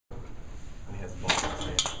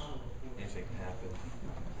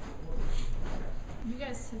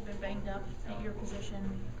up at your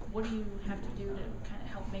position. What do you have to do to kind of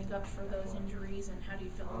help make up for those injuries, and how do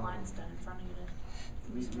you feel the line's done in front of you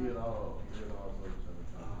to be strong?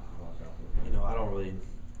 I don't really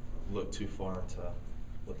look too far into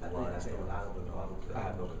what the line is doing. I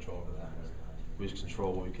have no control over that. We just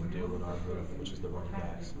control what we can do in our move, which is the running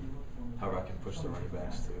backs. However, I can push the running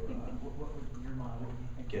backs to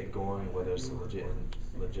get going, whether it's a legit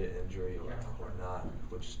injury or not.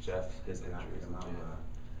 Which Jeff, his injury is legit.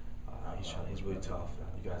 He's really tough.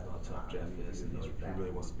 You guys know how tough Jeff is, and he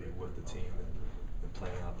really wants to be with the team and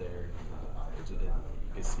playing out there. You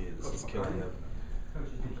can see it. This is killing him.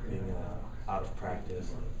 Being out of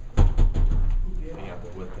practice, being out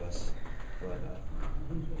there with us. But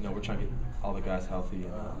we're trying to get all the guys healthy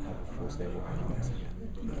and have a full stable running backs again.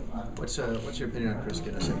 What's your opinion on Chris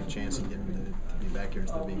getting a second chance and getting to be back here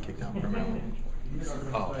instead of being kicked out permanently?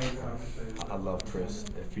 Oh, I love Chris.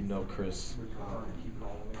 If you know Chris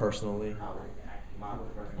personally,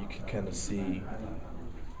 you can kind of see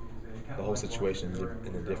the whole situation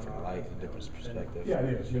in a different light, in a different perspective. Yeah,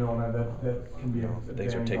 it is. And that can be.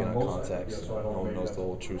 Things are taken on context. No one knows the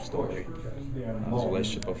whole true story. It was a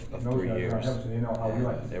relationship of 3 years, and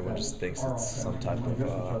everyone just thinks it's some type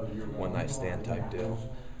of one-night stand type deal.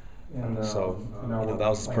 So, that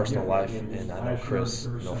was his personal life, and I know Chris,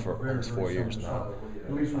 for almost 4 years now.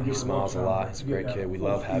 He smiles a lot. He's a great kid. We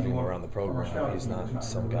love having him around the program. He's not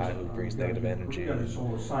some guy who brings negative energy.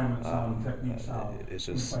 It's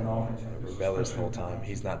just rebellious the whole time.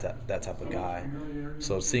 He's not that type of guy.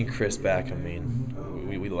 So seeing Chris back,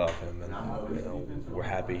 we love him, and we're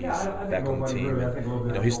happy he's back on the team.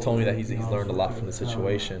 And he's told me that he's learned a lot from the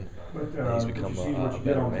situation, and he's become a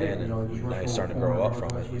better man, and now he's starting to grow up from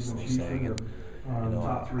it. He's saying, and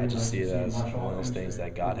I just see it as one of those things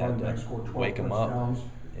that God had to wake him up.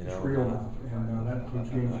 I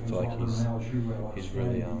feel like he's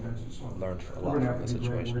really learned a lot from the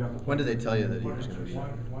situation. When did they tell you that he was going to be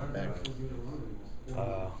back?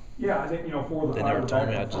 Yeah, I think for the they never told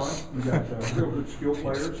me. I just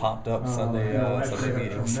just popped up Sunday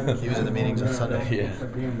meetings. He was in the meetings on Sunday. Yeah.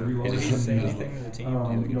 Did he say anything to the team?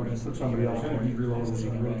 Did he get rid of the team?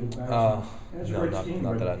 No,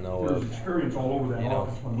 not that I know of.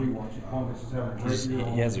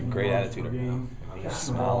 He has a great attitude right now. He's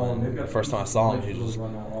smiling. The first time I saw him, he was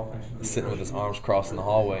just sitting with his arms crossed in the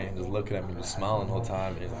hallway and just looking at me, just smiling the whole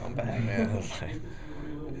time. And he's like, "I'm back, man."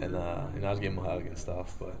 And I was giving him a hug and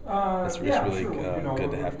stuff, but it's really good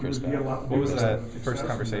to have Chris back. What was that first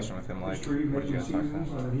conversation with him like? What did you guys talk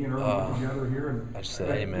about? I just said,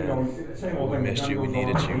 "Hey man, we missed you. We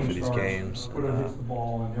needed you for these games. And,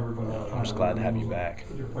 I'm just glad to have you back.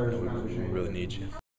 We really need you."